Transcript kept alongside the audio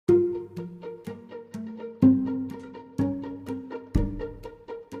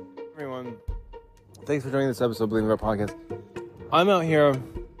Thanks for joining this episode of Believe in Our Podcast. I'm out here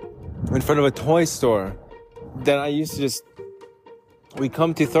in front of a toy store that I used to we'd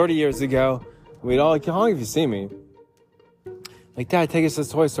come to 30 years ago. We'd all, how long have you seen me? Like, Dad, take us to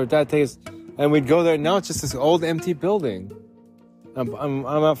this toy store. Dad, take us. And we'd go there. Now it's just this old empty building. I'm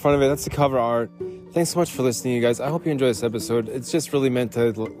out front of it. That's the cover art. Thanks so much for listening, you guys. I hope you enjoy this episode. It's just really meant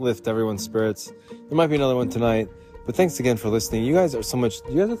to lift everyone's spirits. There might be another one tonight. But thanks again for listening. You guys are you guys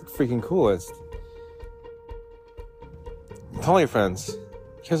are the freaking coolest. Tell your friends.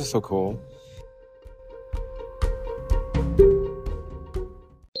 You guys are so cool.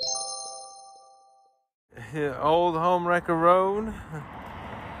 Old Home Wrecker Road.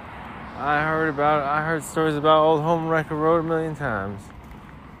 I heard stories about Old Home Wrecker Road a million times.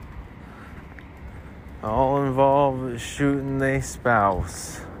 All involved shooting their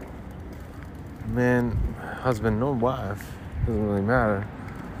spouse. Man, husband or wife, doesn't really matter.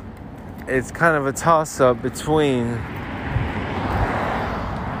 It's kind of a toss-up between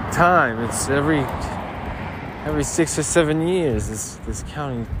time. It's every 6 or 7 years this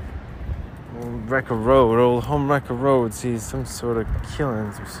county Old Wrecker Road, Old Home Wrecker Road sees some sort of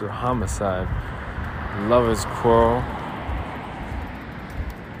killing, some sort of homicide, lovers quarrel.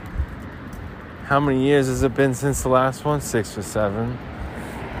 How many years has it been since the last one? 6 or 7.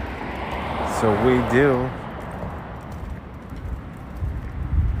 So we do.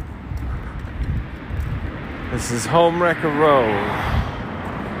 This is Home Wrecker Road.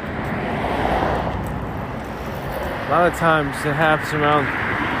 A lot of times it happens around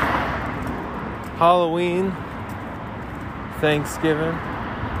Halloween, Thanksgiving.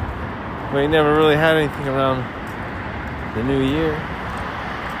 We never really had anything around the New Year.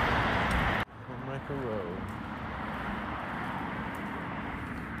 Home Wrecker Road.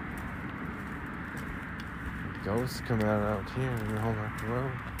 Ghosts come out here in Home Wrecker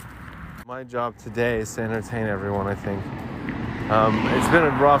Road. My job today is to entertain everyone, I think. It's been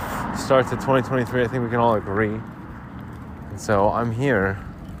a rough start to 2023, I think we can all agree. And so I'm here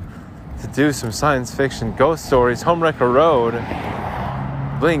to do some science fiction ghost stories. Home Wrecker Road.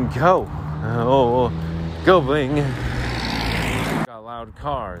 Bling, go. Oh, go bling. We've got loud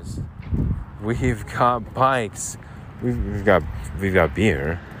cars. We've got bikes. We've got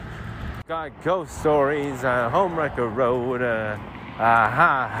beer. We've got ghost stories on Home Wrecker Road.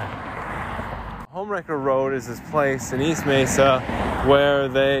 Home Wrecker Road is this place in East Mesa where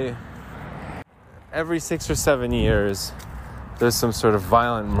every 6 or 7 years, there's some sort of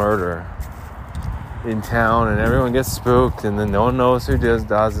violent murder in town and everyone gets spooked and then no one knows who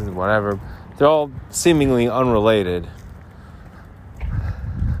does it, whatever. They're all seemingly unrelated.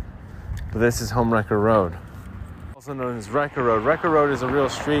 But this is Home Wrecker Road, also known as Wrecker Road. Wrecker Road is a real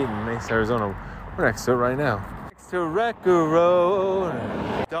street in Mesa, Arizona. We're next to it right now. Next to Wrecker Road.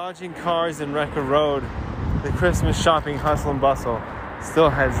 Dodging cars in Wrecker Road. The Christmas shopping hustle and bustle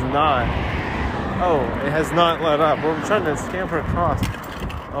still has not let up. We're trying to scamper across.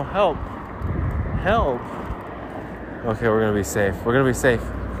 Oh, help. Okay, we're going to be safe.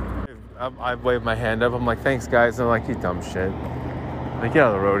 I wave my hand up. I'm like, thanks, guys. And I'm like, you dumb shit. Like, get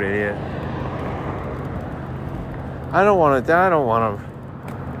out of the road, idiot. I don't want to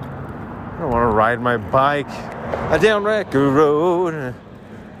ride my bike down Wrecker Road.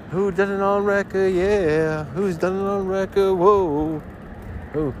 Who done it on Wrecker? Yeah. Who's done it on Wrecker? Whoa.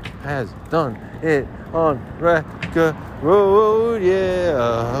 Who has done it on Wrecker Road? Yeah.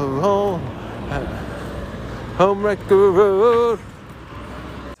 Home Wrecker Road.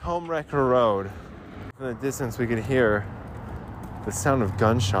 Home Wrecker Road. In the distance, we could hear the sound of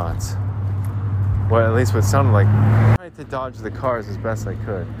gunshots. Well, at least what it sounded like. I tried to dodge the cars as best I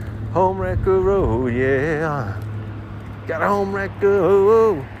could. Home Wrecker Road, yeah. Got a home wrecker,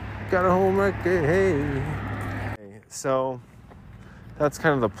 oh. Got a home wrecker, hey. So, that's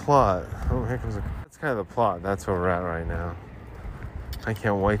kind of the plot. Oh, that's kind of the plot. That's where we're at right now. I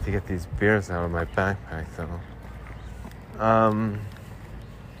can't wait to get these beers out of my backpack, though.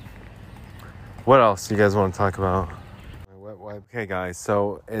 What else do you guys want to talk about? Okay, guys,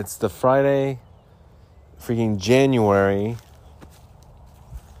 so it's the Friday, freaking January,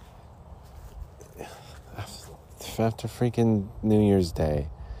 after freaking New Year's Day.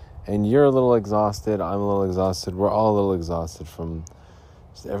 And you're a little exhausted, I'm a little exhausted, we're all a little exhausted from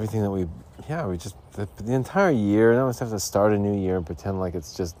just everything that the entire year. Now we just have to start a new year and pretend like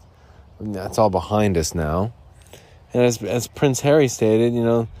that's all behind us now. And as Prince Harry stated,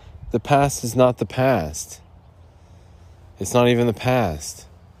 the past is not the past. It's not even the past.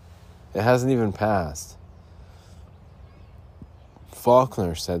 It hasn't even passed.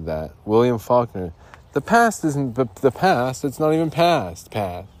 Faulkner said that. William Faulkner. The past isn't the past. It's not even past.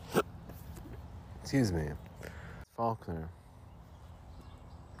 Excuse me. Faulkner.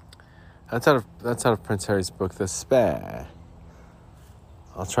 That's out of Prince Harry's book, The Spare.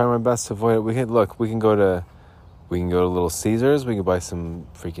 I'll try my best to avoid it. We can go to Little Caesars. We can buy some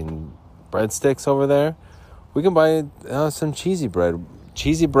freaking breadsticks over there. We can buy some cheesy bread.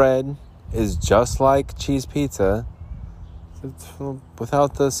 Cheesy bread is just like cheese pizza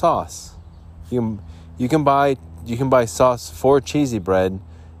without the sauce. You can buy sauce for cheesy bread,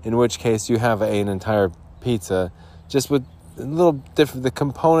 in which case you have an entire pizza just with a little different. The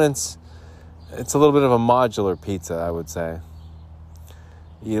components, it's a little bit of a modular pizza, I would say.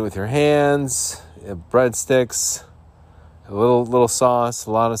 You eat it with your hands, breadsticks, a little sauce,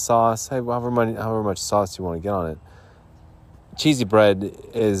 a lot of sauce, however much sauce you want to get on it. Cheesy bread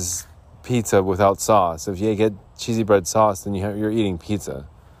is pizza without sauce. If you get cheesy bread sauce, then you're eating pizza.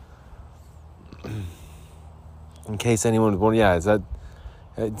 In case anyone's wondering,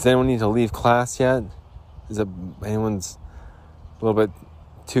 does anyone need to leave class yet? Is it anyone's a little bit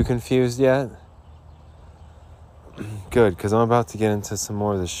too confused yet? Good, because I'm about to get into some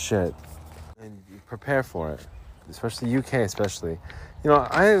more of this shit. And prepare for it. Especially UK, especially.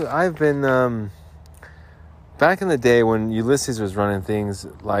 I've been... back in the day when Ulysses was running things,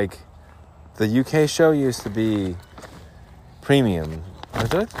 like... The UK show used to be premium.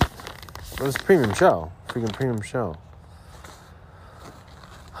 Was it? It was a premium show. Freaking premium show.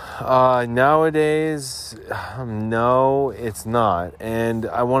 Nowadays, no, it's not. And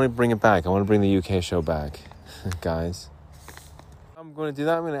I want to bring it back. I want to bring the UK show back, guys. I'm going to do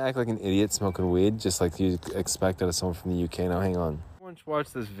that. I'm going to act like an idiot smoking weed, just like you expect out of someone from the UK. Now, hang on. I want to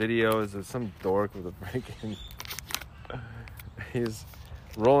watch this video. Is there some dork with a freaking... He's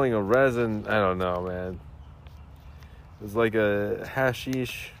rolling a resin. I don't know, man. It's like a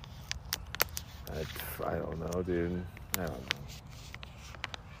hashish. I don't know, dude. I don't know.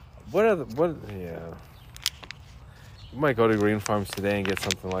 Yeah. You might go to Green Farms today and get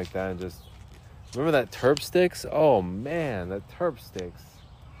something like that and just... Remember that terp sticks? Oh, man, that terp sticks.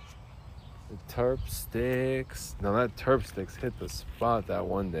 The terp sticks. No, that terp sticks hit the spot that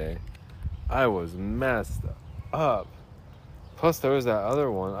one day. I was messed up. Plus, there was that other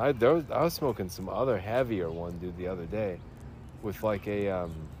one. I was smoking some other heavier one, dude, the other day. With like a...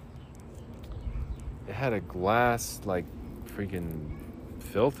 It had a glass, like, freaking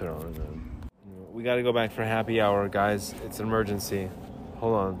filter on it, man. We got to go back for happy hour, guys. It's an emergency.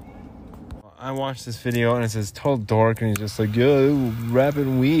 Hold on. I watched this video, and it says, total dork, and he's just like, yo,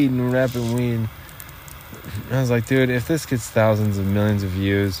 rapping weed. And I was like, dude, if this gets thousands of millions of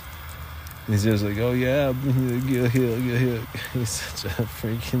views, and he's just like, oh, yeah. He's such a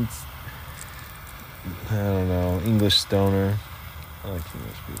freaking, I don't know, English stoner. I like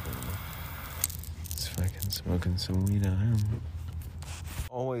English people. Just fucking smoking some weed at him.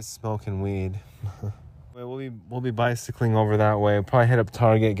 Always smoking weed. We'll be bicycling over that way. Probably hit up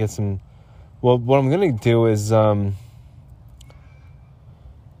Target, get some... Well, what I'm going to do is... I'm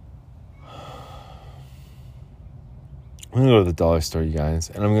going to go to the dollar store, you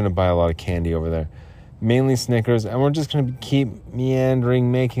guys, and I'm going to buy a lot of candy over there. Mainly Snickers, and we're just going to keep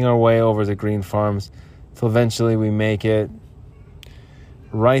meandering, making our way over to Green Farms till eventually we make it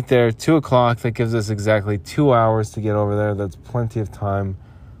right there, 2 o'clock. That gives us exactly 2 hours to get over there. That's plenty of time.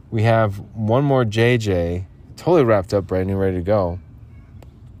 We have one more JJ, totally wrapped up, brand new, ready to go.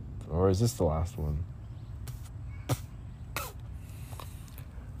 Or is this the last one?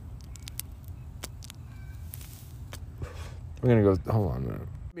 We're going to go... Hold on a minute.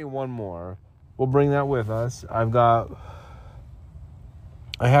 Maybe one more. We'll bring that with us. I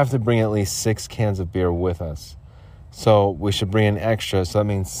have to bring at least 6 cans of beer with us. So we should bring an extra. So that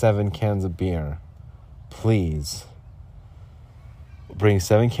means 7 cans of beer. Please. Bring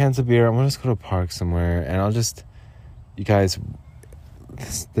 7 cans of beer. I'm going to just go to a park somewhere. And I'll just... You guys...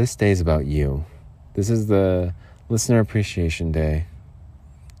 This day is about you. This is the Listener Appreciation Day.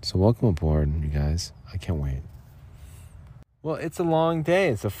 So welcome aboard, you guys. I can't wait. Well, it's a long day.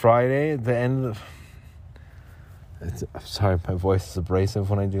 It's a Friday, the end of the... I'm sorry, my voice is abrasive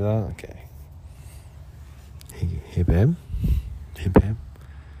when I do that. Okay. Hey, babe. Hey, babe.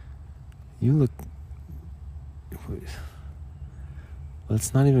 You look...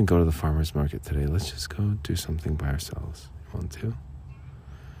 Let's not even go to the farmer's market today. Let's just go do something by ourselves. You want to?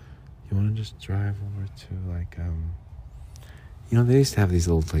 You want to just drive over to, like, they used to have these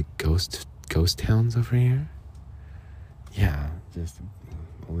little, like, ghost towns over here? Yeah, just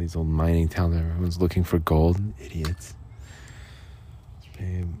all these old mining towns. Everyone's looking for gold. Idiots.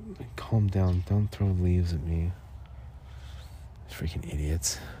 Babe, calm down. Don't throw leaves at me. Freaking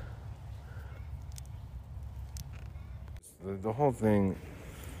idiots. The whole thing...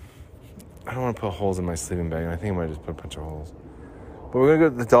 I don't want to put holes in my sleeping bag. I think I might just put a bunch of holes. But we're going to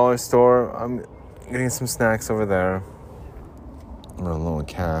go to the dollar store. I'm getting some snacks over there. I'm running low on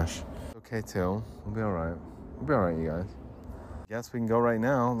cash. Okay, too. We'll be all right. We'll be all right, you guys. Yes, we can go right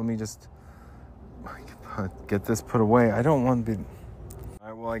now. Let me just get this put away. I don't want to be... All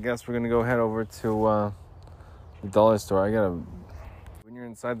right, well, I guess we're going to go head over to the dollar store. When you're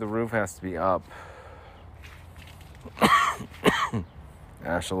inside, the roof has to be up.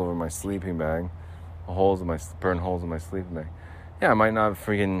 Ash all over my sleeping bag. Burn holes in my sleeping bag. Yeah, I might not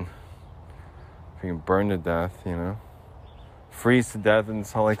freaking burn to death, you know. Freeze to death in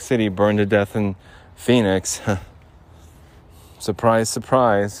Salt Lake City, burn to death in Phoenix. Surprise,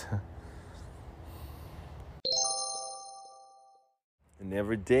 surprise. And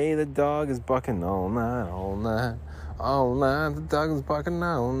every day the dog is barking all night, all night, all night. The dog is barking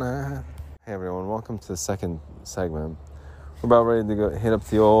all night. Hey everyone, welcome to the second segment. We're about ready to go hit up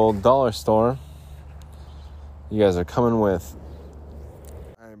the old dollar store. You guys are coming with.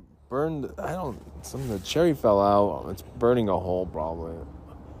 Some of the cherry fell out. It's burning a hole probably.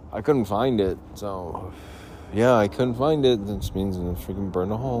 I couldn't find it, so yeah, I couldn't find it. That just means it freaking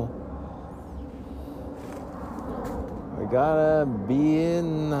burned a hole. I gotta be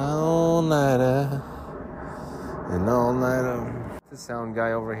an all-nighter. An all-nighter. The sound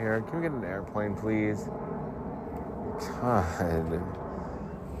guy over here. Can we get an airplane, please? God.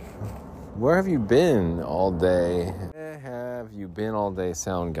 Where have you been all day? Where have you been all day,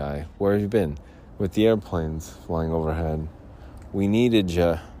 sound guy? Where have you been? With the airplanes flying overhead. We needed you.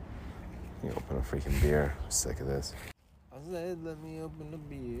 Let me open a freaking beer. I'm sick of this. I said, let me open a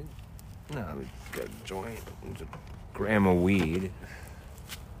beer. No, we got a joint. Just a gram of weed.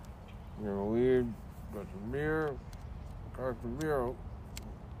 You're a weird. Got some beer. Got some beer.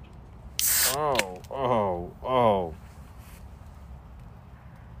 Oh.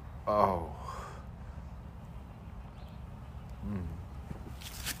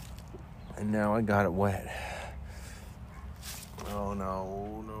 And now I got it wet. Oh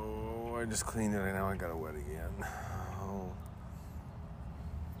no. I just cleaned it and now I got it wet again. Oh.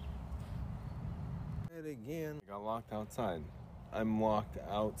 Wet again. I got locked outside. I'm locked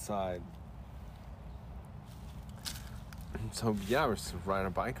outside. So yeah, we're just riding a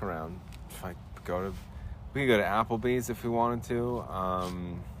bike around. We could go to Applebee's if we wanted to.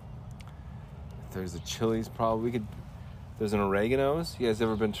 There's a Chili's probably. There's an Oregano's. You guys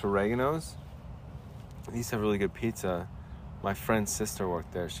ever been to Oregano's? They used to have really good pizza. My friend's sister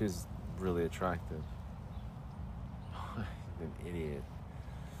worked there. She's really attractive. An idiot.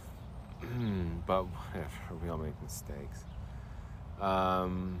 But whatever. We all make mistakes. I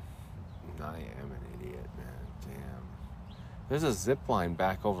am an idiot, man. Damn. There's a zip line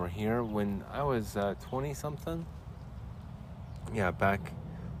back over here. When I was 20-something. Yeah, back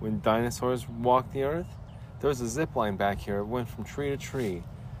when dinosaurs walked the earth. There was a zip line back here. It went from tree to tree.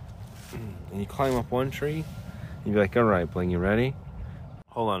 And you climb up one tree. And you'd be like, all right, Bling, you ready?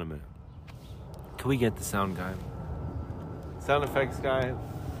 Hold on a minute. Can we get the sound guy? Sound effects guy.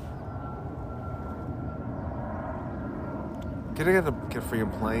 Can I get a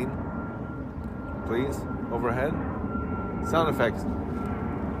freaking plane? Please? Overhead? Sound effects.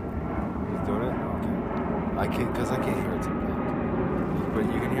 He's doing it? Okay. Because I can't hear it sometimes. But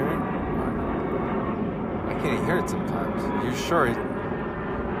you can hear it? I can't hear it sometimes. You sure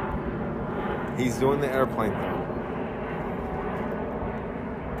he's doing the airplane thing?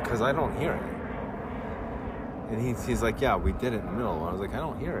 Because I don't hear it. And he's like, yeah, we did it in the middle. I was like, I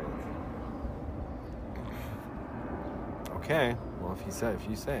don't hear it. Okay. Well, if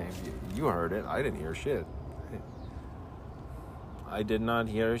you say you heard it, I didn't hear shit. I did not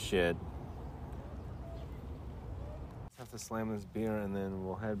hear shit. Have to slam this beer and then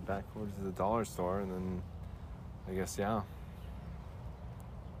we'll head back over to the dollar store and then I guess, yeah.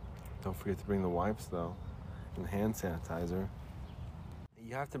 Don't forget to bring the wipes, though, and hand sanitizer.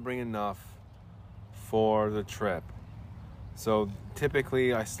 You have to bring enough for the trip. So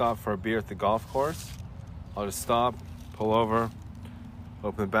typically I stop for a beer at the golf course. I'll just stop, pull over,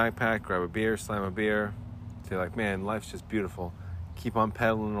 open the backpack, grab a beer, slam a beer. Say like, man, life's just beautiful. Keep on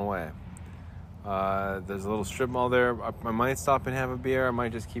pedaling away. There's a little strip mall there. I might stop and have a beer. I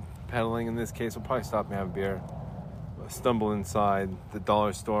might just keep pedaling. In this case, I'll probably stop and have a beer. Stumble inside the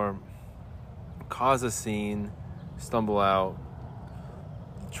dollar store, cause a scene, stumble out,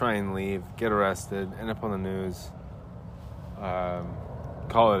 try and leave, get arrested, end up on the news,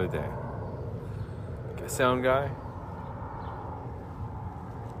 call it a day. Okay, sound guy,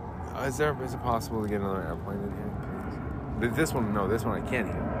 is it possible to get another airplane in here, please? This one I can't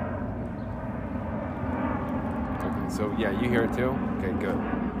hear. Okay, so yeah, you hear it too? Okay, good.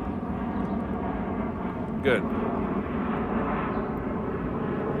 Good.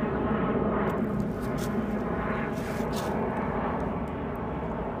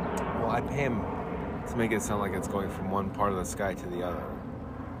 Well, I pay him to make it sound like it's going from one part of the sky to the other.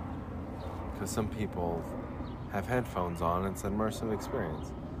 Because some people have headphones on, and it's an immersive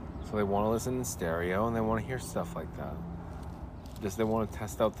experience. So they want to listen in stereo, and they want to hear stuff like that. Just they want to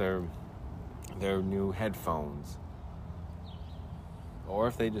test out their new headphones. Or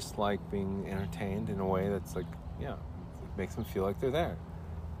if they just like being entertained in a way that's like, yeah, it makes them feel like they're there.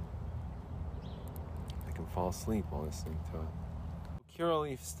 They can fall asleep while listening to it.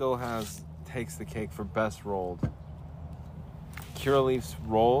 Curaleaf still takes the cake for best rolled. Curaleaf's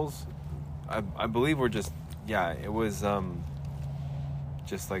rolls, I believe were just, yeah, it was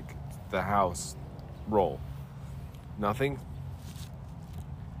just like the house roll. Nothing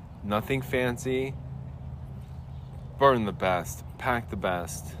fancy. Burn the best. Pack the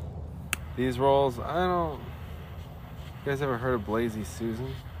best. These rolls, you guys ever heard of Blazy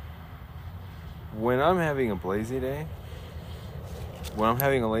Susan? When I'm having a lazy day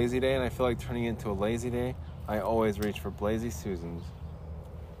and I feel like turning it into a lazy day, I always reach for Blazy Susans.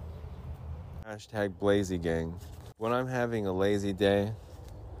 Hashtag Blazy Gang. When I'm having a lazy day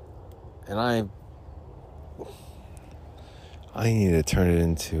and I need to turn it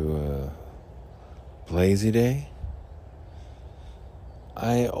into a Blazy Day,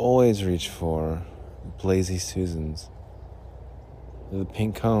 I always reach for Blazy Susans. They're the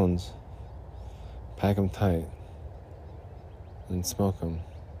pink cones. Pack them tight and smoke them.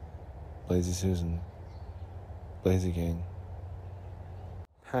 Blazy Susan. Blazy Gang.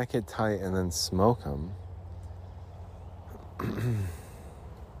 Pack it tight and then smoke them.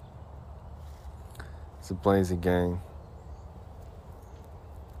 It's a Blazy Gang.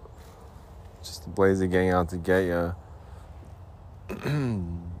 Just a Blazy Gang out to get ya.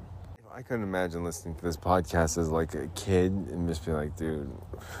 I couldn't imagine listening to this podcast as like a kid and just be like, dude,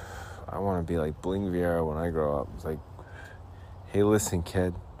 I want to be like Bling Viera when I grow up. It's like, hey, listen,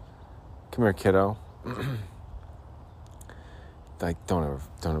 kid. Come here, kiddo. Like, don't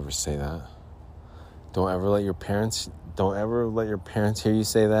ever say that. Don't ever let your parents hear you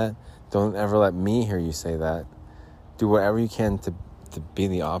say that. Don't ever let me hear you say that. Do whatever you can to be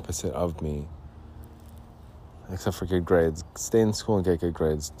the opposite of me. Except for good grades. Stay in school and get good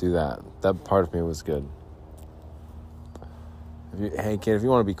grades. Do that. That part of me was good. Hey, kid, if you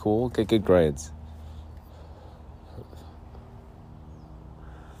want to be cool, get good grades.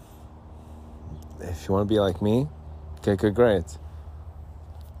 If you want to be like me, get good grades.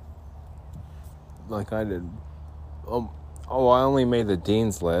 Like I did. I only made the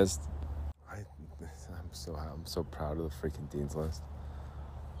dean's list. I'm so proud of the freaking dean's list.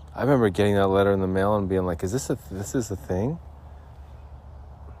 I remember getting that letter in the mail and being like, this is a thing?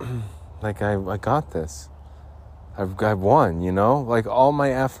 Like, I got this. I've won, you know? Like, all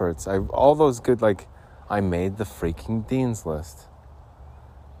my efforts, all those good, like, I made the freaking dean's list.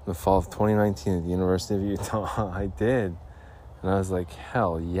 In the fall of 2019 at the University of Utah, I did. And I was like,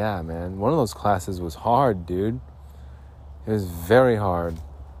 hell yeah, man. One of those classes was hard, dude. It was very hard.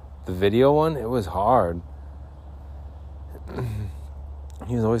 The video one, it was hard.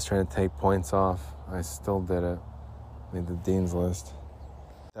 He was always trying to take points off. I still did it. Made the dean's list.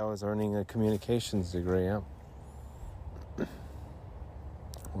 That was earning a communications degree, yeah.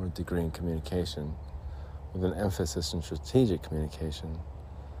 Or a degree in communication with an emphasis in strategic communication.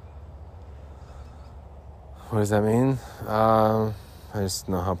 What does that mean? I just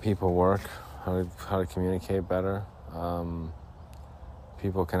know how people work, how to communicate better.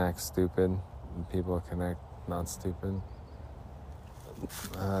 People can act stupid, and people can act not stupid.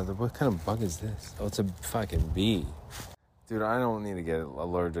 What kind of bug is this? Oh, it's a fucking bee. Dude, I don't need to get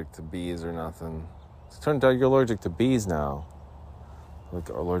allergic to bees or nothing. It turns out you're allergic to bees now. Like,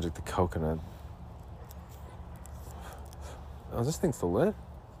 allergic to coconut. Oh, this thing's still lit?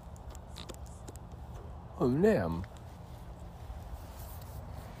 Oh, damn.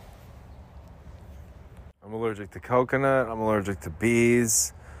 I'm allergic to coconut. I'm allergic to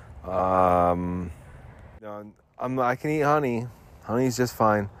bees. I can eat honey. Honey's just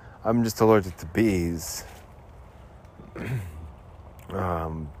fine. I'm just allergic to bees.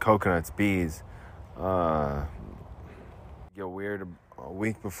 Coconuts, bees. Get weird a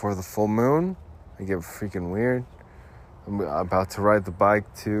week before the full moon. I get freaking weird. I'm about to ride the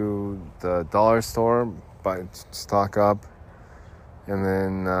bike to the dollar store, stock up, and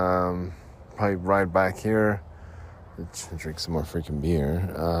then probably ride back here, drink some more freaking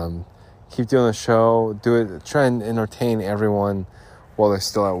beer. Keep doing the show, try and entertain everyone while they're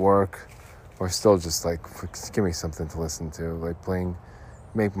still at work, or still just like give me something to listen to, like playing,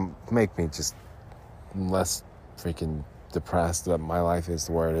 make me just less freaking depressed that my life is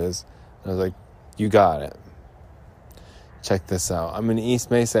where it is. And I was like, you got it. Check this out. I'm in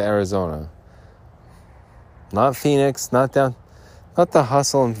East Mesa, Arizona. Not Phoenix, not the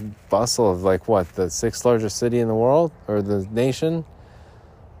hustle and bustle of like what, the 6th largest city in the world or the nation.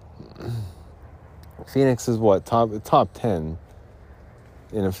 Phoenix is what, top 10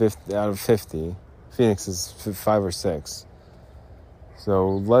 in a 50 out of 50. Phoenix is 5 or 6. So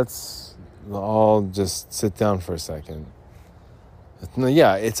let's all just sit down for a second.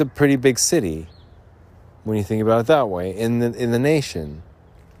 Yeah, it's a pretty big city when you think about it that way in the nation.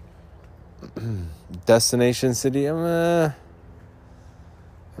 Destination city. A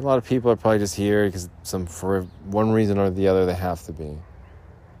lot of people are probably just here because for one reason or the other they have to be.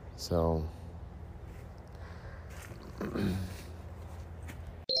 So.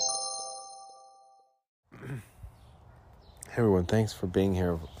 Hey everyone, thanks for being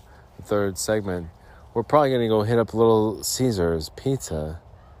here. The third segment. We're probably going to go hit up Little Caesar's Pizza.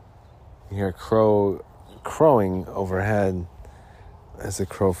 You hear crowing overhead as the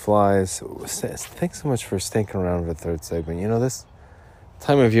crow flies. Thanks so much for sticking around for the third segment. You know, this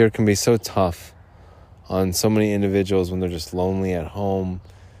time of year can be so tough on so many individuals when they're just lonely at home,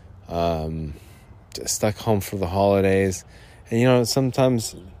 just stuck home for the holidays. And, you know,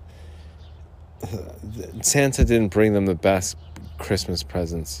 sometimes Santa didn't bring them the best Christmas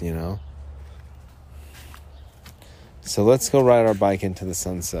presents, you know. So let's go ride our bike into the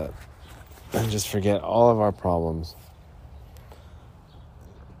sunset and just forget all of our problems.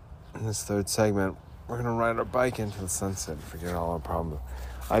 In this third segment, we're going to ride our bike into the sunset and forget all our problems.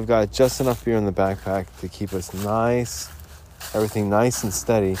 I've got just enough beer in the backpack to keep us nice, everything nice and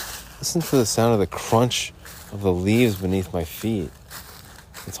steady. Listen to the sound of the crunch of the leaves beneath my feet.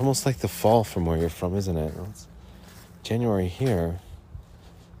 It's almost like the fall from where you're from, isn't it? It's January here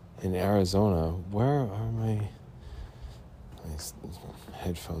in Arizona. Where are my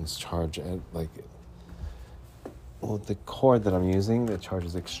headphones charge at? The cord that I'm using, the charge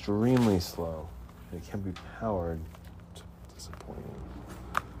is extremely slow. It can be powered. It's disappointing.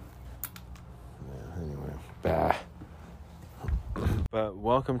 Yeah, anyway, bah. But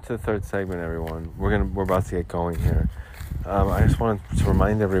welcome to the third segment, everyone. We're about to get going here. I just wanted to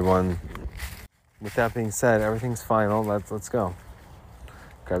remind everyone, with that being said, everything's final. Let's go.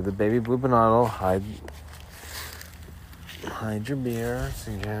 Grab the baby blue bottle, hide your beers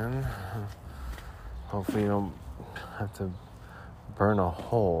again. Hopefully you don't have to burn a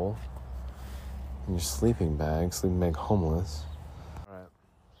hole in your sleeping bag homeless. All right.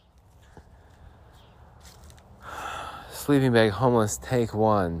 Sleeping bag homeless, take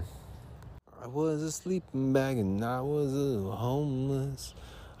 1. I was a sleeping bag and I was a homeless.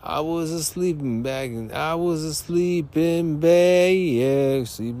 I was a sleeping bag and I was a sleeping bag. Yeah,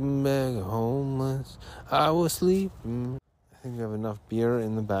 sleeping bag homeless. I was sleeping. I think we have enough beer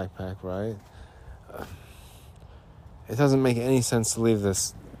in the backpack, right? It doesn't make any sense to leave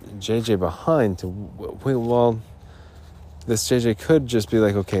this JJ behind. This JJ could just be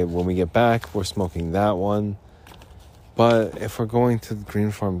like, okay, when we get back, we're smoking that one. But if we're going to the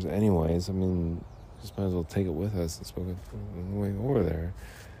green farms anyways, I mean, just might as well take it with us and smoke it on the way over there.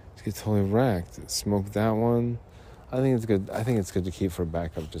 Just get totally wrecked. Smoke that one. I think it's good. I think it's good to keep for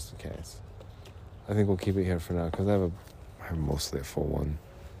backup just in case. I think we'll keep it here for now because I have mostly a full one.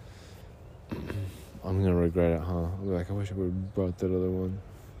 I'm gonna regret it, huh? I'll be like, I wish I would have brought that other one.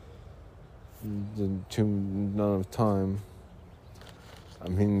 Not enough time. I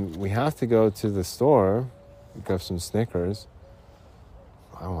mean, we have to go to the store. Grab some Snickers.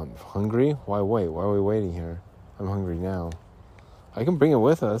 Hungry? Why wait? Why are we waiting here? I'm hungry now. I can bring it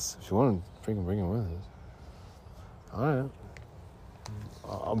with us if you want to bring it with us. All right.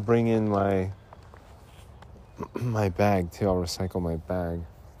 I'll bring in my bag too. I'll recycle my bag.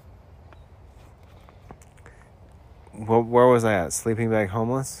 Where was I at? Sleeping bag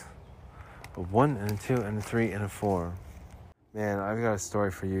homeless? A 1 and a 2 and a 3 and a 4. Man, I've got a story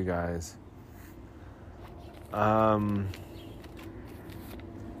for you guys.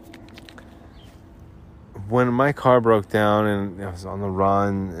 When my car broke down and I was on the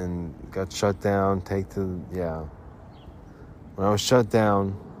run and got shut down, when I was shut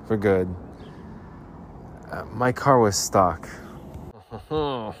down for good, my car was stuck.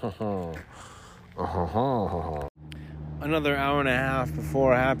 Another hour and a half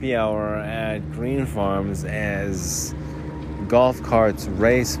before happy hour at Green Farms as golf carts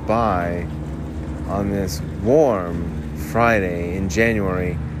race by on this warm Friday in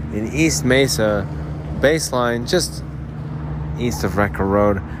January in East Mesa, baseline just east of Wrecker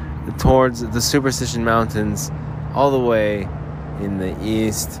Road, towards the Superstition Mountains, all the way in the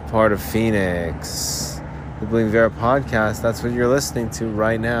east part of Phoenix. The Bling Vera podcast, that's what you're listening to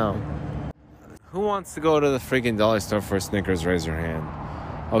right now. Who wants to go to the freaking dollar store for a Snickers? Raise your hand.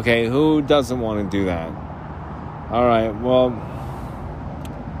 Okay, who doesn't want to do that? All right, well,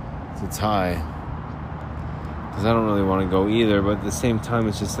 it's a tie. Because I don't really want to go either, but at the same time,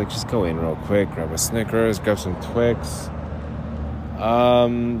 it's just like, just go in real quick, grab a Snickers, grab some Twix.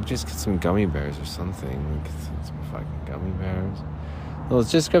 Just get some gummy bears or something. Get some fucking gummy bears. Well,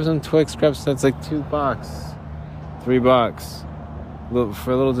 just grab some Twix, that's like $2, $3.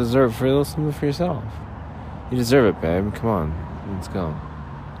 For a little dessert, for a little something for yourself. You deserve it, babe. Come on, let's go.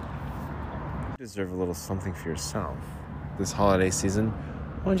 You deserve a little something for yourself. This holiday season,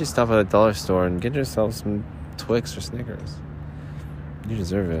 why don't you stop at a dollar store and get yourself some Twix or Snickers? You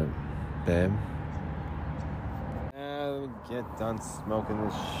deserve it, babe. Get done smoking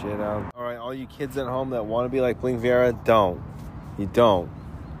this shit out. Alright, all you kids at home that want to be like Bling Vera, don't. You don't.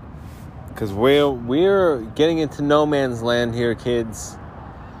 Because we're getting into no man's land here, kids.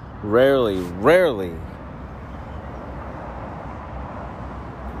 Rarely.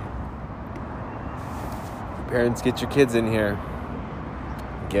 Parents, get your kids in here.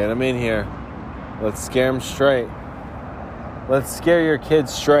 Get them in here. Let's scare them straight. Let's scare your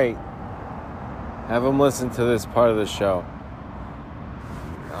kids straight. Have them listen to this part of the show.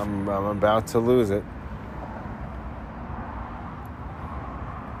 I'm about to lose it.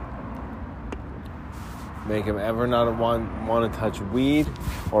 Make them ever not want to touch weed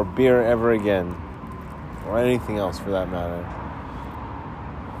or beer ever again. Or anything else for that matter.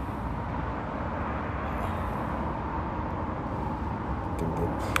 Get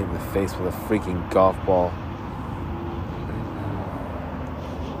hit in the face with a freaking golf ball.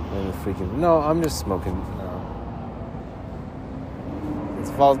 No, I'm just smoking. No.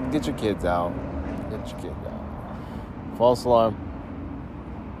 Get your kids out. False alarm.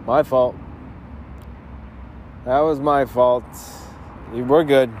 My fault. That was my fault. We're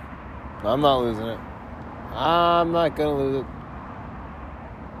good. I'm not losing it. I'm not going to lose it.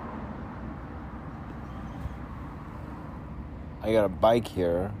 I got a bike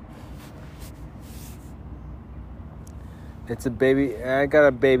here. It's a baby. I got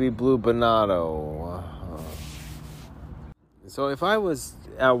a baby blue Bonato. So if I was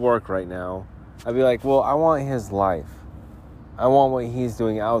at work right now, I'd be like, well, I want his life. I want what he's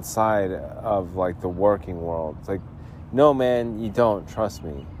doing outside of like the working world. It's like, no, man, you don't. Trust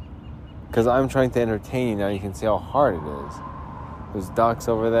me. Because I'm trying to entertain you now. You can see how hard it is. There's ducks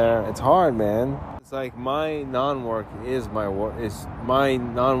over there. It's hard, man. It's like my non-work is my work. My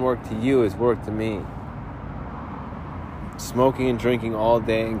non-work to you is work to me. Smoking and drinking all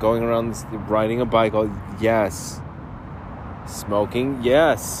day and going around riding a bike yes. Smoking,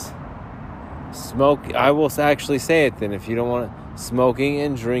 yes. I will actually say it then if you don't want to. Smoking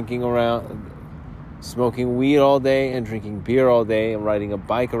and drinking around, smoking weed all day and drinking beer all day and riding a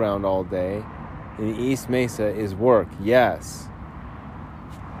bike around all day in East Mesa is work, yes.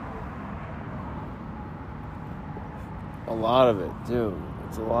 A lot of it, dude.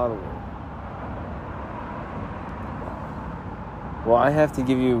 It's a lot of it. Well, I have to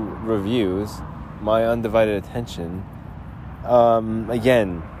give you reviews, my undivided attention.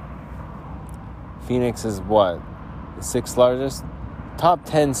 Again, Phoenix is what? The 6th largest? Top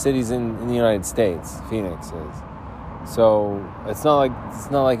 10 cities in the United States, Phoenix is. So, it's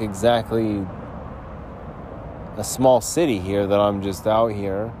not like exactly a small city here that I'm just out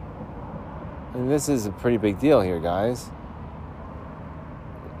here. And this is a pretty big deal here, guys.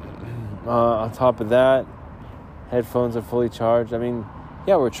 On top of that, headphones are fully charged. I mean,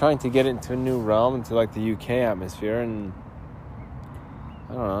 yeah, we're trying to get into a new realm, into like the UK atmosphere, and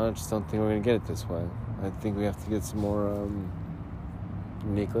I don't know, I just don't think we're going to get it this way. I think we have to get some more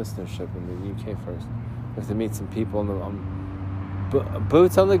unique listenership in the UK first. We have to meet some people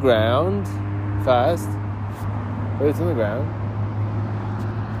boots on the ground, fast. Boots on the ground.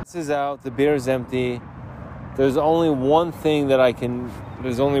 This is out, the beer is empty. There's only one thing that I don't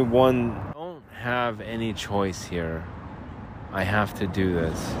have any choice here. I have to do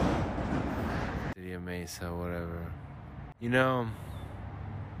this. City of Mesa, whatever. You know,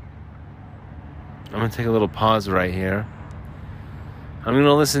 I'm going to take a little pause right here. I'm going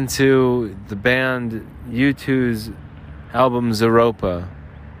to listen to the band U2's album Zeropa.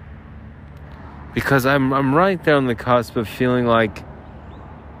 Because I'm right there on the cusp of feeling like,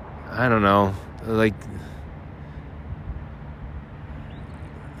 I don't know, like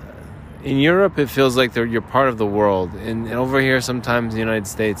in Europe it feels like you're part of the world, and over here sometimes in the United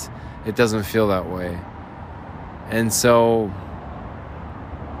States it doesn't feel that way. And so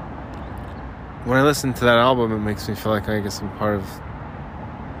when I listen to that album, it makes me feel like I guess I'm part of...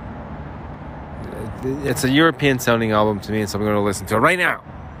 It's a European sounding album to me, so I'm going to listen to it right now.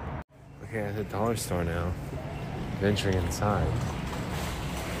 Okay, at the dollar store now. Venturing inside.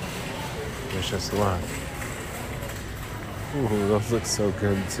 Wish us luck. Ooh, those look so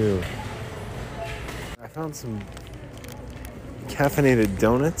good too. I found some caffeinated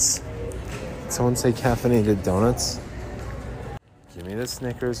donuts. Did someone say caffeinated donuts? Give me the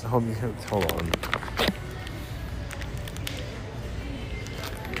Snickers. Hold on.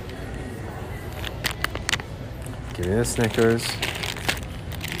 Give me the Snickers.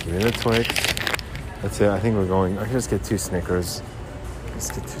 Give me the Twix. That's it. I think we're going. I can just get 2 Snickers. Let's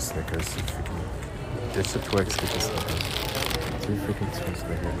get 2 Snickers. Ditch the Twix. Get the Snickers. 2 freaking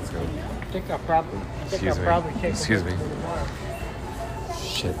Snickers. Let's go. I think I'll probably take Excuse me.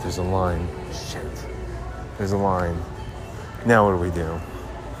 Shit, there's a line. Shit. There's a line. Now what do we do?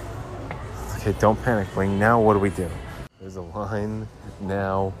 Okay, don't panic, Bling. Now what do we do? There's a line.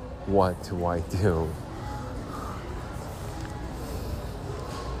 Now what do I do?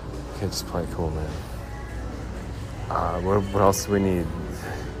 Okay, just play it cool, man. What else do we need?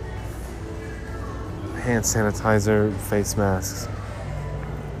 Hand sanitizer, face masks.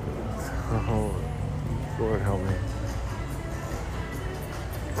 Oh, Lord help me.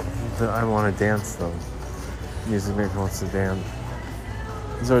 I want to dance though. Music maker wants to dance.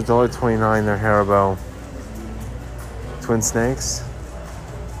 These are $1.29. They're Haribo. Twin Snakes.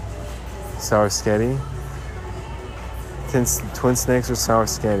 Sour Sketty. Twin Snakes or Sour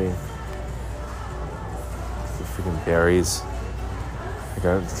Sketty. The freaking berries. I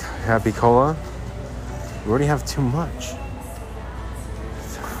got Happy Cola. We already have too much.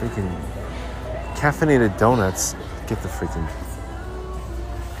 Freaking caffeinated donuts. Get the freaking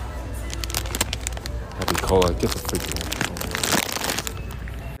Happy Cola. Get the freaking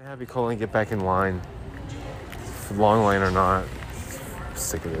Happy Cola and get back in line. Long line or not. I'm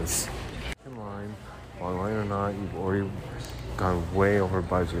sick of this. In line. Long line or not, you've already gone way over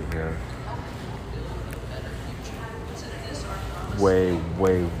budget here. Way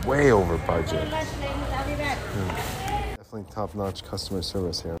over budget. Definitely top-notch customer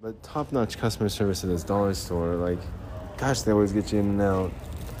service here. But top-notch customer service at this dollar store, like, gosh, they always get you in and out.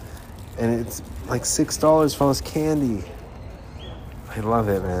 And it's like $6 for all this candy. I love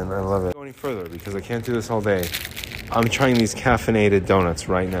it, man. I love it. Go any further because I can't do this all day. I'm trying these caffeinated donuts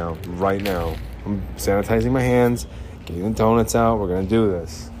right now. Right now. I'm sanitizing my hands, getting the donuts out. We're gonna do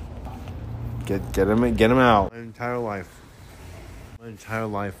this. Get them out. My entire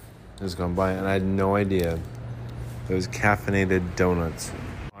life has gone by, and I had no idea there was caffeinated donuts.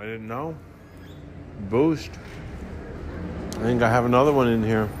 I didn't know. Boost. I think I have another one in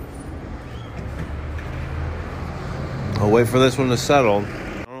here. I'll wait for this one to settle.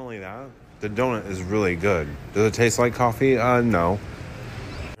 Not only that, the donut is really good. Does it taste like coffee? No.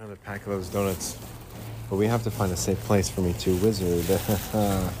 Another pack of those donuts. But we have to find a safe place for me to wizard.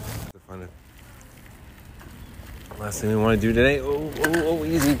 Last thing we want to do today. Oh,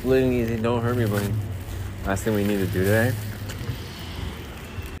 easy, Bling, easy. Don't hurt me, Bling. Last thing we need to do today.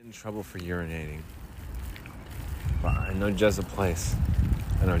 Get in trouble for urinating. But I know just a place.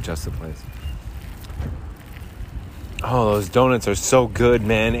 Oh, those donuts are so good,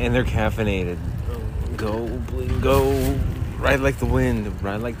 man, and they're caffeinated. Go, Bling, go. Ride like the wind.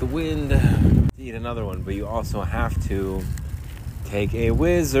 Eat another one, but you also have to take a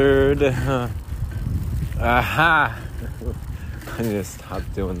wizard. Aha! I need to stop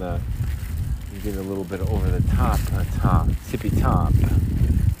doing that. You get a little bit over the top, tippy top.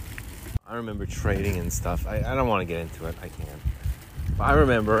 I remember trading and stuff. I don't want to get into it. I can't. But I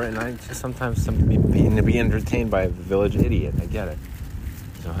remember, and I just sometimes be entertained by the village idiot. I get it.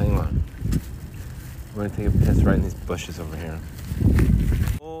 So hang on. I'm going to take a piss right in these bushes over here.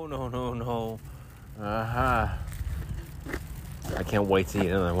 Oh, no. Aha. I can't wait to eat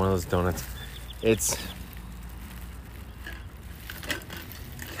another one of those donuts. It's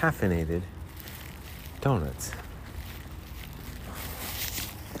caffeinated donuts.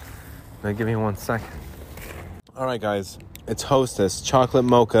 Now give me 1 second. All right, guys. It's Hostess chocolate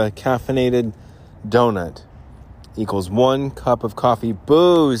mocha caffeinated donut equals 1 cup of coffee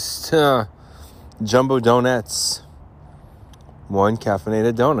boost. Jumbo donuts. 1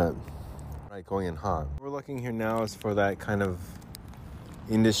 caffeinated donut. All right, going in hot. What we're looking here now is for that kind of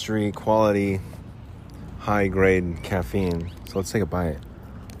industry quality, high grade caffeine. So let's take a bite.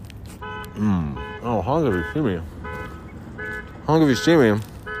 Oh, hungry if you see me. Hungry if you see me.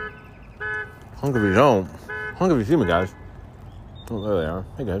 Hungry if you don't. Hungry if you see me, guys. Oh, there they are.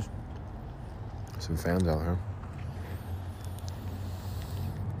 Hey, guys. Some fans out here.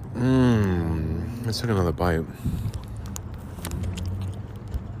 Let's take another bite.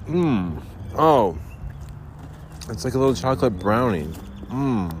 Oh. It's like a little chocolate brownie.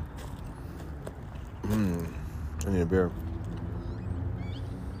 I need a beer.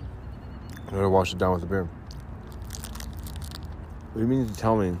 I gotta wash it down with a beer. What do you mean to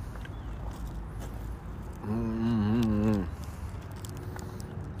tell me?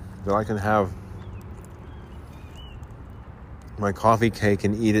 That I can have my coffee cake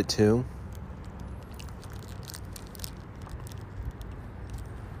and eat it too?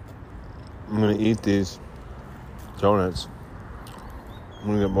 I'm gonna eat these donuts. I'm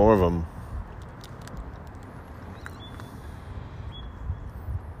gonna get more of them.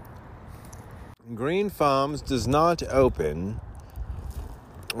 Green Farms does not open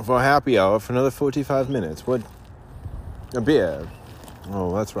for happy hour for another 45 minutes. What? A beer.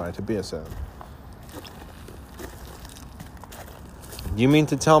 Oh, that's right, a beer sound. You mean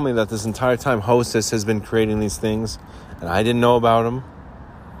to tell me that this entire time Hostess has been creating these things and I didn't know about them?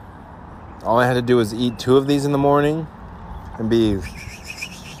 All I had to do was eat 2 of these in the morning and be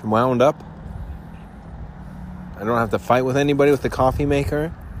wound up? I don't have to fight with anybody with the coffee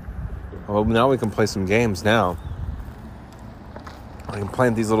maker? Well, now we can play some games now. I can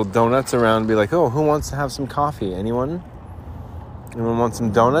plant these little donuts around and be like, oh, who wants to have some coffee? Anyone? Anyone want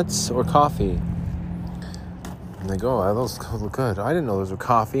some donuts or coffee? And they go, oh, those look good. I didn't know those were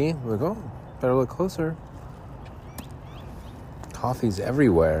coffee. I'm like, oh, better look closer. Coffee's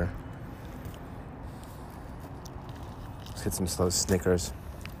everywhere. Let's get some slow Snickers.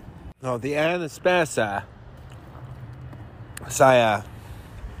 Oh, the Anastasia. Saya.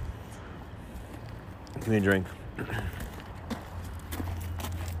 Give me a drink.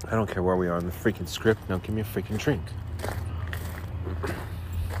 I don't care where we are in the freaking script. Now give me a freaking drink.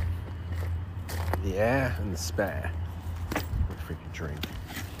 Yeah, and the spare. A freaking drink.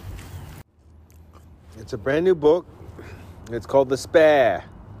 It's a brand new book. It's called The Spare.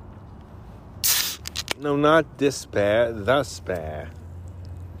 No, not despair. The Spare.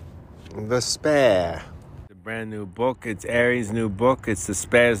 The Spare. It's a brand new book. It's Aries' new book. It's The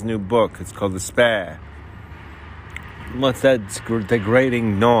Spare's new book. It's called The Spare. What's that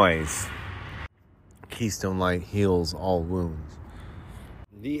degrading noise? Keystone Light heals all wounds.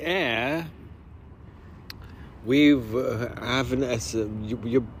 The air. We've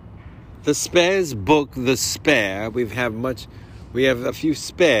the Spare's book, The Spare. We have a few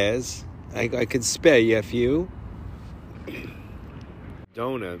spares. I could spare you a few.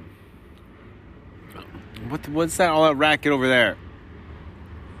 Donut. What's that? All that racket over there.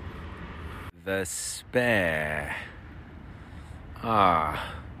 The Spare.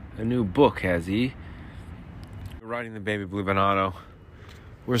 Ah, a new book, has he? We're riding the baby blue Bonado.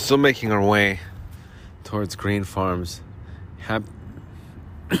 We're still making our way towards Green Farms. Yeah,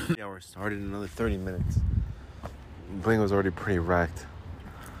 we're started in another 30 minutes. Bling was already pretty wrecked.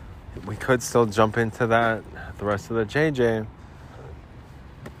 We could still jump into that, the rest of the JJ.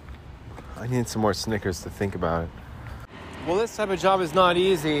 I need some more Snickers to think about it. Well, this type of job is not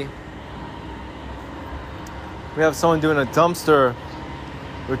easy. We have someone doing a dumpster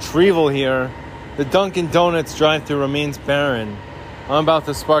retrieval here. The Dunkin' Donuts drive-thru remains barren. I'm about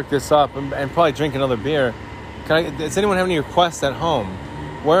to spark this up and probably drink another beer. Does anyone have any requests at home?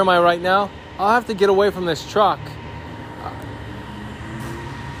 Where am I right now? I'll have to get away from this truck.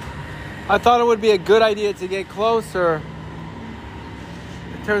 I thought it would be a good idea to get closer.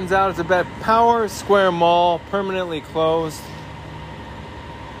 It turns out it's a bad. Power Square Mall, permanently closed.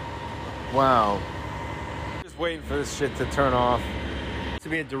 Wow. Just waiting for this shit to turn off. There used to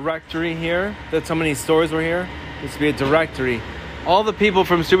be a directory here. That's how many stores were here. There used to be a directory. All the people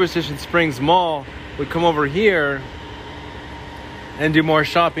from Superstition Springs Mall would come over here and do more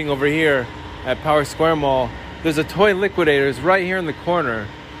shopping over here at Power Square Mall. There's a Toy Liquidators right here in the corner.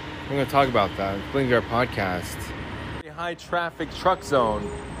 We're going to talk about that. Bling to our podcast. High traffic truck zone.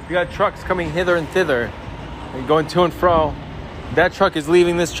 You got trucks coming hither and thither and going to and fro. That truck is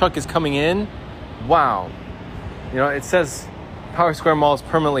leaving. This truck is coming in. Wow. You know, it says Power Square Mall is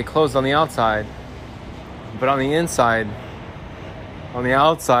permanently closed on the outside, but on the inside, on the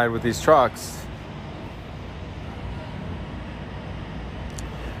outside with these trucks,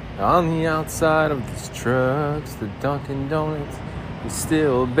 on the outside of these trucks, the Dunkin' Donuts is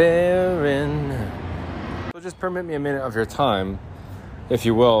still barren. So just permit me a minute of your time, if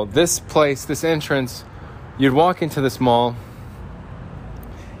you will. This place, this entrance, you'd walk into this mall,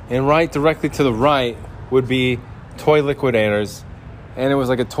 and right directly to the right would be Toy Liquidators. And it was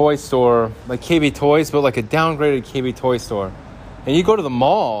like a toy store, like KB Toys, but like a downgraded KB Toy store. And you go to the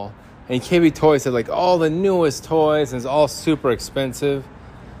mall, and KB Toys had like all the newest toys, and it's all super expensive.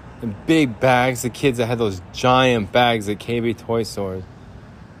 And big bags. The kids that had those giant bags at KB toy stores.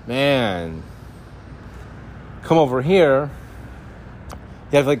 Man. Come over here.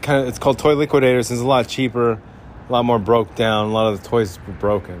 You have like it's called Toy Liquidators. It's a lot cheaper, a lot more broke down. A lot of the toys were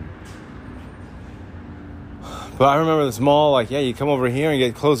broken. But I remember this mall, like, yeah, you come over here and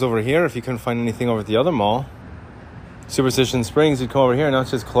get clothes over here if you couldn't find anything over at the other mall. Superstition Springs, you'd come over here, and now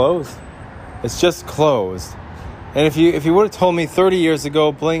it's just closed. It's just closed. And if you would have told me 30 years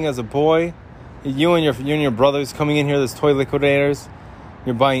ago, playing as a boy, you and your brothers coming in here, this Toy Liquidators,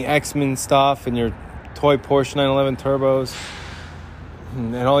 you're buying X-Men stuff and your toy Porsche 911 Turbos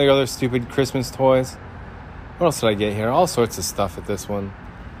and all your other stupid Christmas toys. What else did I get here? All sorts of stuff at this one.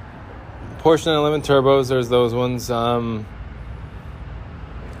 Porsche 911 Turbos, there's those ones. There's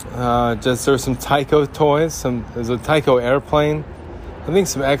some Tyco toys. There's a Tyco airplane. I think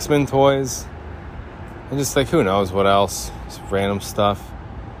some X-Men toys. And just like, who knows what else. Just random stuff.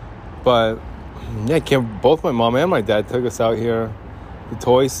 But, yeah, both my mom and my dad took us out here. The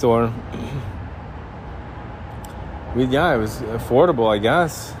toy store. It was affordable, I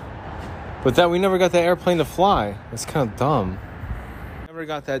guess. But we never got that airplane to fly. It's kind of dumb. Never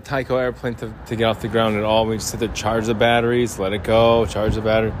got that Tyco airplane to get off the ground at all. We just had to charge the batteries, let it go, charge the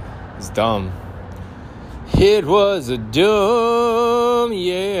battery. It's dumb. It was a dumb,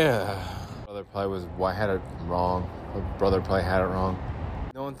 yeah. Brother probably had it wrong. My brother probably had it wrong.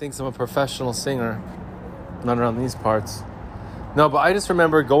 No one thinks I'm a professional singer. Not around these parts. No, but I just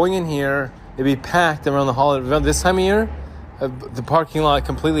remember going in here. It'd be packed around the holiday. This time of year, the parking lot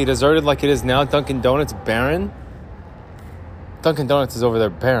completely deserted like it is now. Dunkin' Donuts barren. Dunkin' Donuts is over there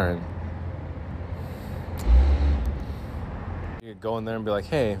barren. You could go in there and be like,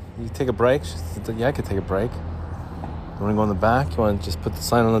 hey, you take a break? She's like, yeah, I could take a break. You want to go in the back? You want to just put the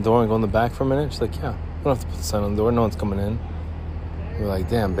sign on the door and go in the back for a minute? She's like, yeah, you don't have to put the sign on the door. No one's coming in. You're like,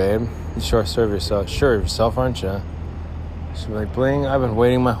 damn, babe. You sure yourself, aren't you? She'd be like, Bling, I've been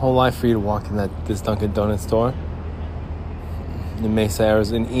waiting my whole life for you to walk in this Dunkin' Donuts store. In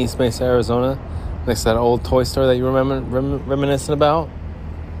East Mesa, Arizona. Next to that old toy store that you remember reminiscing about.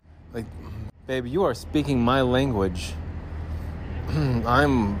 Like, babe, you are speaking my language.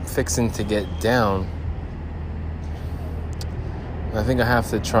 I'm fixing to get down. I think I have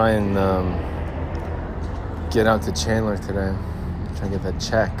to try and get out to Chandler today. Try and get that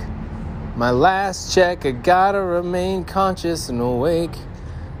check. My last check, I gotta remain conscious and awake.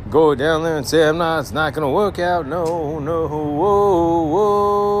 Go down there and say it's not gonna work out. No, whoa,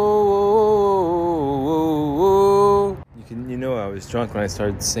 whoa. You know I was drunk when I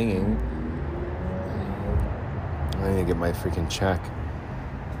started singing. I need to get my freaking check.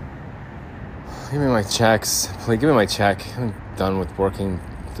 Give me my checks. Please give me my check. I'm done with working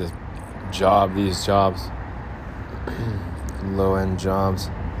these jobs. Low-end jobs.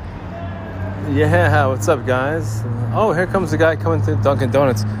 Yeah, what's up, guys? Oh, here comes the guy coming through Dunkin'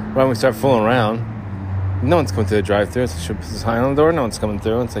 Donuts right when we start fooling around. No one's coming through the drive-thru. Should put the sign on the door. No one's coming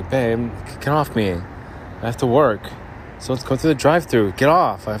through. It's like, babe, get off me. I have to work. So let's go through the drive-thru. Get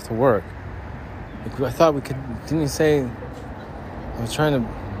off. I have to work. I thought we could... Didn't you say... I was trying to...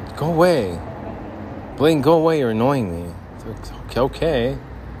 Go away. Blaine, go away. You're annoying me. It's like, okay.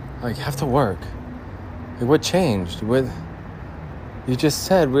 Like, I have to work. Like, what changed? You just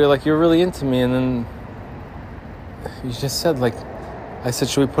said, you're really into me, and then you just said, I said,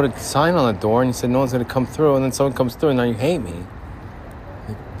 should we put a sign on the door? And you said, no one's going to come through, and then someone comes through, and now you hate me.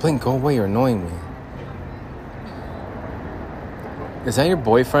 Like, Blink, go away, you're annoying me. Is that your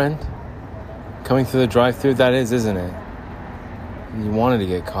boyfriend? Coming through the drive-thru? That is, isn't it? You wanted to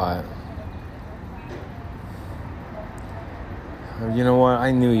get caught. You know what?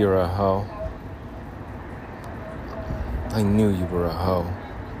 I knew you were a hoe. I knew you were a hoe.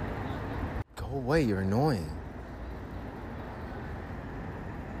 Go away, you're annoying.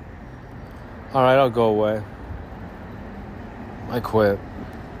 Alright, I'll go away. I quit.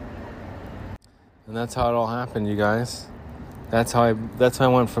 And that's how it all happened, you guys. That's how I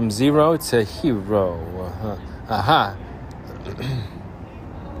went from zero to hero. Aha.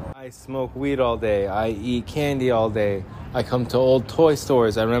 I smoke weed all day. I eat candy all day. I come to old toy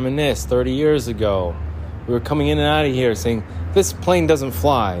stores. I reminisce 30 years ago. We were coming in and out of here saying, this plane doesn't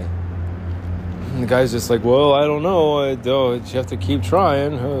fly. And the guy's just like, well, I don't know. You have to keep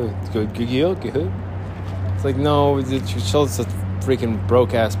trying. Good. It's like, no, it's a freaking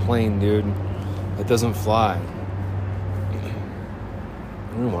broke-ass plane, dude. It doesn't fly.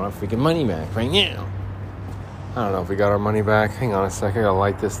 We want our freaking money back right now. I don't know if we got our money back. Hang on a sec. I gotta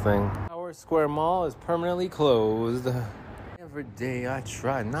light this thing. Tower Square Mall is permanently closed. Every day I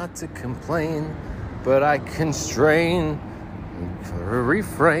try not to complain, but I constrain For a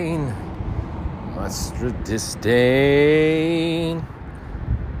refrain, muster disdain.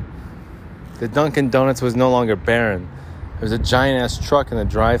 The Dunkin' Donuts was no longer barren. There was a giant-ass truck in the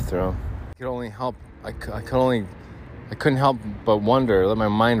drive-thru. I couldn't help but wonder, let my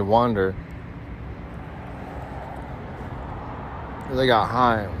mind wander. As I got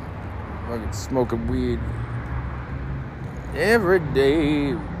high, fucking smoking weed. Every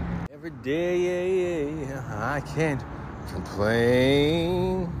day, I can't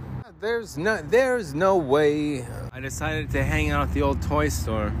complain. There's no way. I decided to hang out at the old toy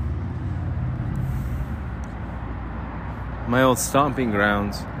store. My old stomping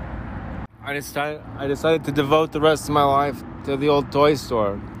grounds. I decided to devote the rest of my life to the old toy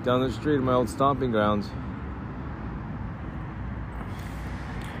store down the street, my old stomping grounds.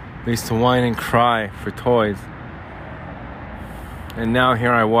 I used to whine and cry for toys. And now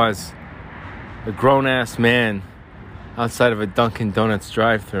here I was, a grown-ass man outside of a Dunkin' Donuts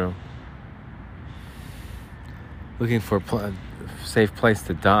drive-thru, looking for a safe place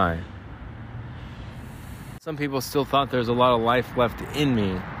to die. Some people still thought there's a lot of life left in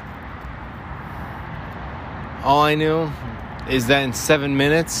me. All I knew is that in 7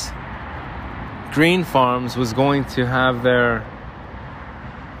 minutes, Green Farms was going to have their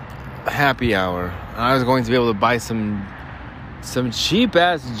happy hour. I was going to be able to buy some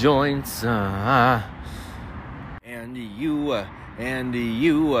cheap-ass joints. And you. It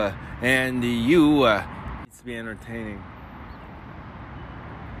needs to be entertaining.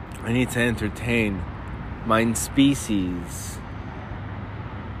 I need to entertain my species.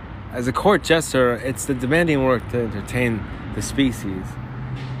 As a court jester, it's the demanding work to entertain the species.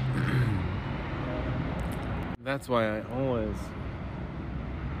 That's why I always...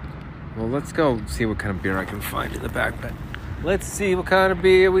 Well, let's go see what kind of beer I can find in the backpack. Let's see what kind of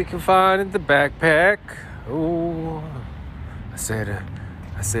beer we can find in the backpack. Oh, I said,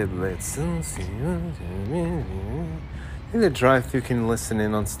 let's see. I think the drive-thru can listen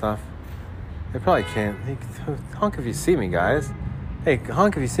in on stuff. They probably can't. Honk if you see me, guys. Hey,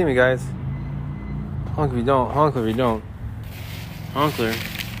 honk if you see me, guys. Honk if you don't. Honk if you don't. Honkler.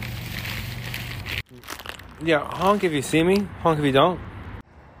 Yeah, honk if you see me. Honk if you don't.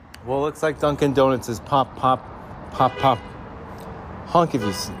 Well, it looks like Dunkin' Donuts is pop, pop, pop, pop. Honk if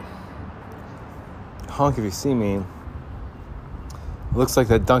you see. Honk if you see me. It looks like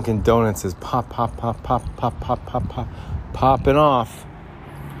that Dunkin' Donuts is pop, pop, pop, pop, pop, pop, pop, pop, popping off.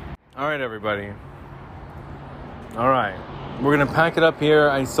 All right, everybody. All right. We're going to pack it up here.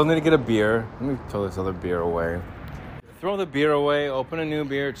 I still need to get a beer. Let me throw this other beer away. Throw the beer away. Open a new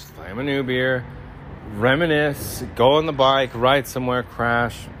beer. Just slam a new beer. Reminisce. Go on the bike. Ride somewhere.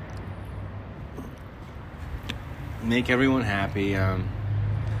 Crash. Make everyone happy.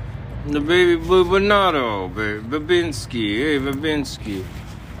 The baby blue Bernardo. Babinski. Hey, Babinski.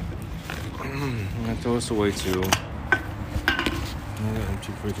 I throw this away, too.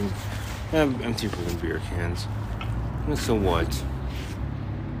 Empty freaking beer cans. So what?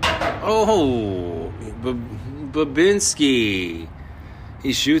 Oh, Babinski.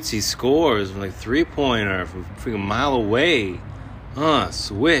 He shoots, he scores from like 3-pointer from freaking mile away.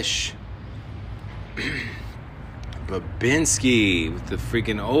 Swish. Babinski with the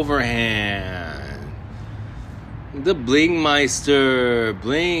freaking overhand. The Blingmeister.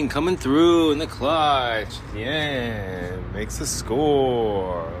 Bling coming through in the clutch. Yeah, makes a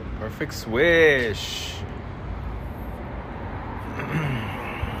score. Perfect swish.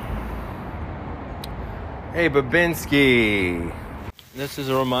 Hey, Babinski. This is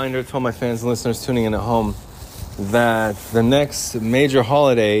a reminder to all my fans and listeners tuning in at home that the next major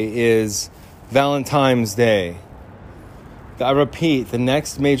holiday is Valentine's Day. I repeat, the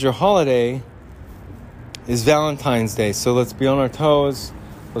next major holiday is Valentine's Day. So let's be on our toes.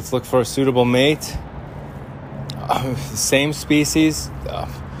 Let's look for a suitable mate. Same species,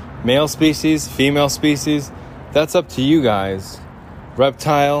 male species, female species. That's up to you guys.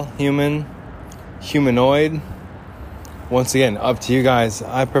 Reptile, human, humanoid. Once again, up to you guys.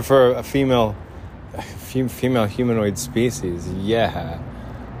 I prefer a female humanoid species. Yeah.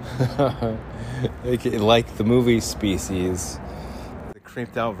 Like the movie Species. The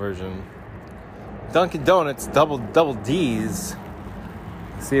creeped out version. Dunkin' Donuts, double D's.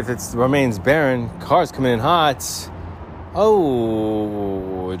 See if it remains barren. Cars coming in hot.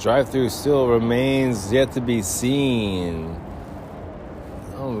 Oh, drive-thru still remains yet to be seen.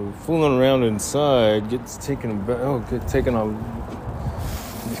 Oh, fooling around inside gets taken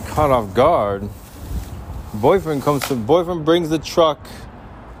caught off guard. Boyfriend brings the truck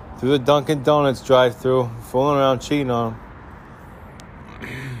through the Dunkin' Donuts drive-thru, fooling around, cheating on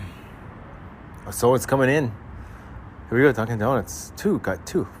him. So it's coming in. Here we go, Dunkin' Donuts. Got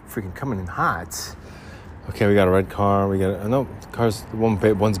two freaking coming in hot. Okay, we got a red car. We got one's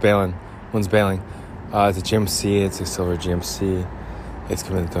bailing. It's a GMC. It's a silver GMC. It's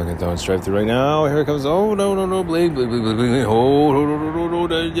coming to Dunkin' Donuts drive-thru right now. Here it comes. Oh no, bling. Oh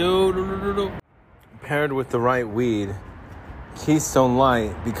no. Paired with the right weed, Keystone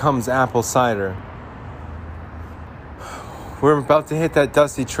Light becomes apple cider. We're about to hit that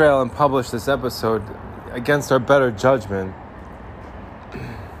dusty trail and publish this episode against our better judgment.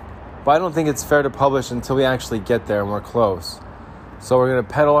 But I don't think it's fair to publish until we actually get there and we're close. So we're gonna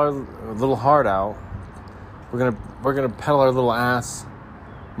pedal our little heart out. We're gonna pedal our little ass.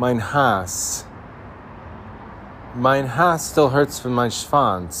 Mein Hass still hurts from my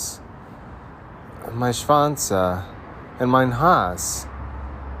Schwanz. My Schwanze. And mein Hass.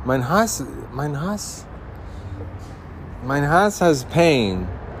 Mein Hass has pain.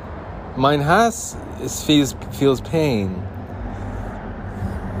 Mein Hass feels pain.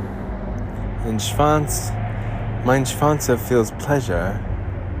 And mein Schwanze feels pleasure.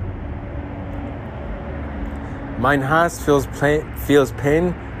 Mein Hass feels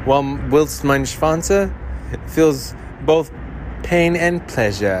pain, whilst mein Schwanze feels both pain and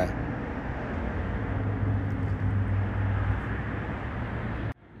pleasure.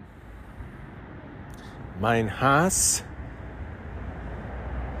 Mein Hass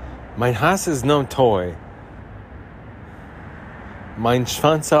is no toy. Mein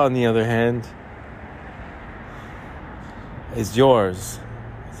Schwanze, on the other hand, is yours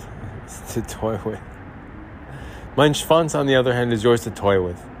to toy with. Mein Schwanz, on the other hand, is yours to toy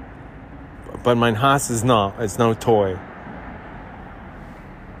with. But mein Hass is not. It's no toy.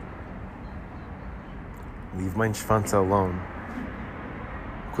 Leave mein Schwanze alone.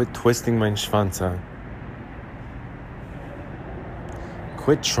 Quit twisting mein Schwanze.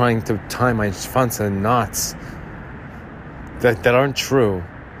 Quit trying to tie mein Schwanze in knots that aren't true.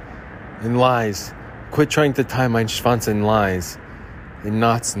 In lies. Quit trying to tie mein Schwanze in lies. In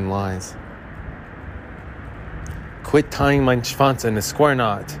knots and lies. Quit tying mein Schwanze in a square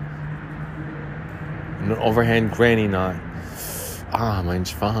knot. In an overhand granny knot. Mein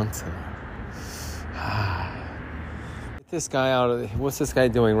Schwanze. Get this guy out of... What's this guy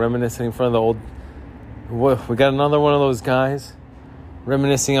doing? Reminiscing in front of the old... We got another one of those guys.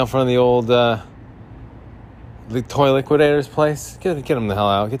 Reminiscing out front of the old... the toy liquidator's place. Get him the hell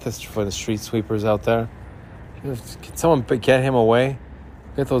out. Get this for the street sweepers out there. Can someone get him away?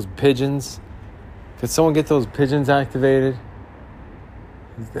 Get those pigeons. Could someone get those pigeons activated?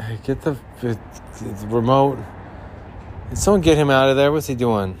 Get the remote. Can someone get him out of there? What's he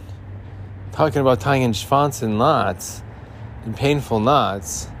doing? Talking about tying in schwanz in knots. In painful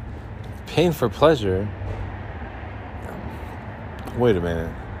knots. Pain for pleasure. Wait a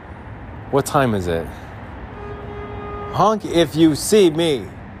minute. What time is it? Honk if you see me.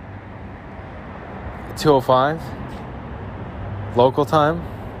 2:05. Local time.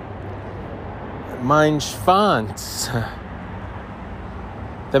 Mein Schwanz.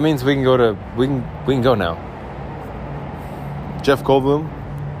 That means we can go now. Jeff Goldblum,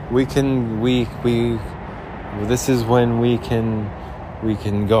 this is when we can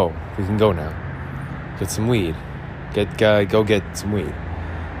go. We can go now. Get some weed. Go get some weed.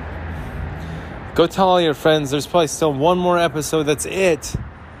 Go tell all your friends there's probably still one more episode. That's it.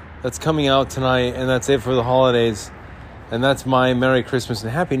 That's coming out tonight, and that's it for the holidays. And that's my Merry Christmas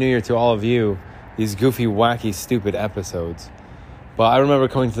and Happy New Year to all of you. These goofy, wacky, stupid episodes. But I remember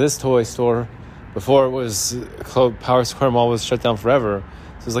coming to this toy store before it was closed. Power Square Mall was shut down forever.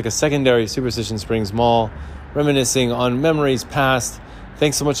 So it was like a secondary Superstition Springs Mall, reminiscing on memories past.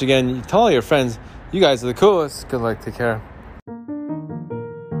 Thanks so much again. Tell all your friends. You guys are the coolest. Good luck. Take care.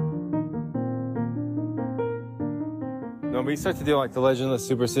 No, but you start to do like the Legend of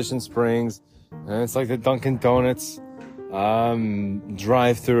Superstition Springs, and it's like the Dunkin' Donuts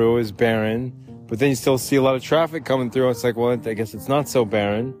drive-through is barren, but then you still see a lot of traffic coming through. It's like, well, I guess it's not so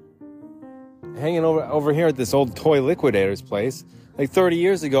barren. Hanging over here at this old toy liquidator's place. Like 30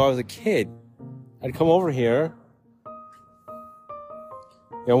 years ago, I was a kid. I'd come over here.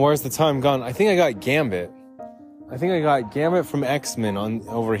 Where's the time gone? I think I got Gambit. From X-Men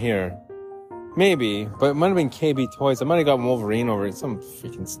over here. Maybe, but it might have been KB Toys. I might have got Wolverine over at some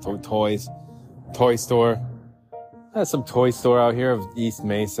freaking toy store. I had some toy store out here of East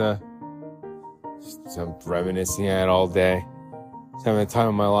Mesa. Just reminiscing at all day. Just having the time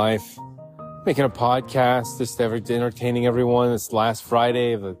of my life. Making a podcast, just entertaining everyone. It's last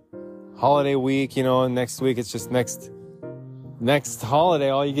Friday of the holiday week, and next week it's just next holiday.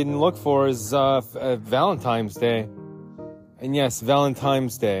 All you can look for is Valentine's Day. And yes,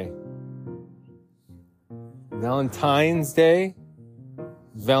 Valentine's Day. Valentine's Day?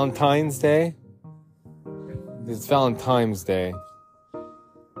 Valentine's Day? It's Valentine's Day.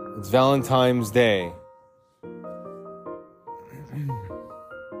 It's Valentine's Day.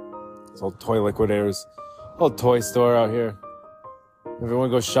 It's old toy liquidators. Old toy store out here. Everyone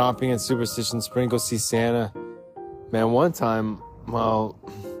goes shopping at Superstition Spring, go see Santa. Man, one time, well,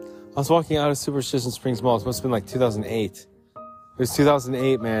 I was walking out of Superstition Springs Mall. It must have been like 2008. It was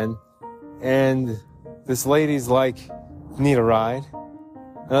 2008, man. And this lady's like, need a ride?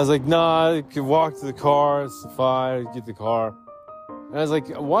 And I was like, nah, you can walk to the car. It's fine. Get the car. And I was like,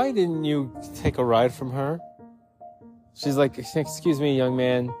 why didn't you take a ride from her? She's like, excuse me, young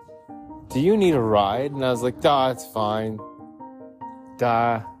man. Do you need a ride? And I was like, duh, it's fine.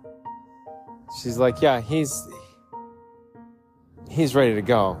 Duh. She's like, yeah, he's ready to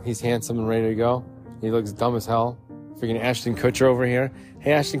go. He's handsome and ready to go. He looks dumb as hell. Freaking Ashton Kutcher over here.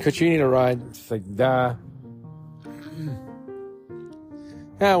 Hey, Ashton Kutcher, you need a ride? She's like, duh.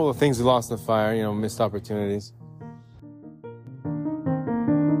 Yeah, well, things we lost in the fire, missed opportunities.